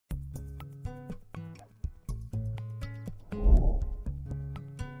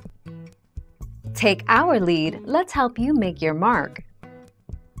Take our lead, let's help you make your mark.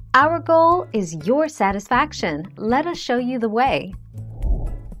 Our goal is your satisfaction. Let us show you the way.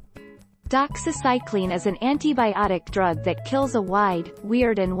 Doxycycline is an antibiotic drug that kills a wide,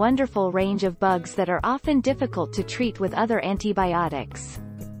 weird and wonderful range of bugs that are often difficult to treat with other antibiotics.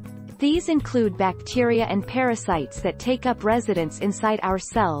 These include bacteria and parasites that take up residence inside our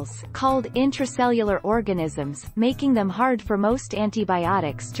cells, called intracellular organisms, making them hard for most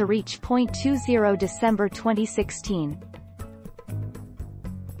antibiotics to reach. 20 December 2016.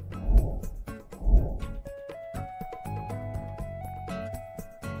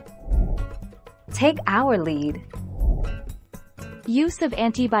 Take our lead. Use of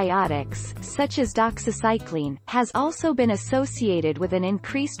antibiotics, such as doxycycline, has also been associated with an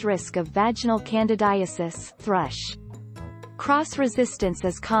increased risk of vaginal candidiasis, thrush. Cross-resistance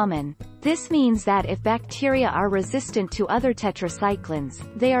is common. This means that if bacteria are resistant to other tetracyclines,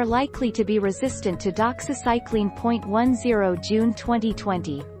 they are likely to be resistant to doxycycline. 10 June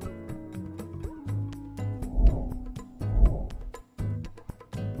 2020.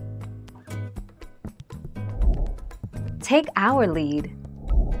 Take our lead.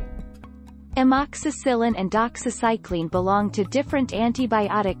 Amoxicillin and doxycycline belong to different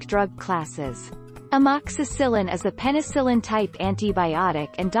antibiotic drug classes. Amoxicillin is a penicillin-type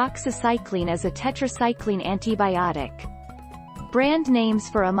antibiotic and doxycycline is a tetracycline antibiotic. Brand names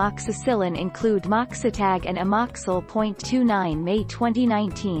for amoxicillin include Moxitag and Amoxil. 29 May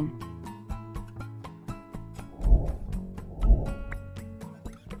 2019.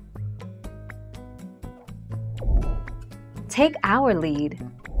 Take our lead.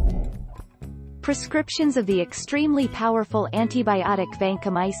 Prescriptions of the extremely powerful antibiotic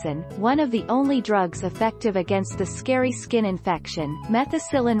vancomycin, one of the only drugs effective against the scary skin infection,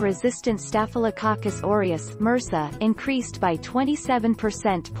 methicillin-resistant Staphylococcus aureus (MRSA), increased by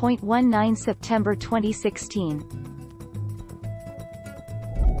 27%. 19 September 2016.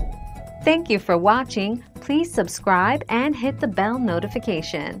 Thank you for watching. Please subscribe and hit the bell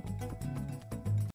notification.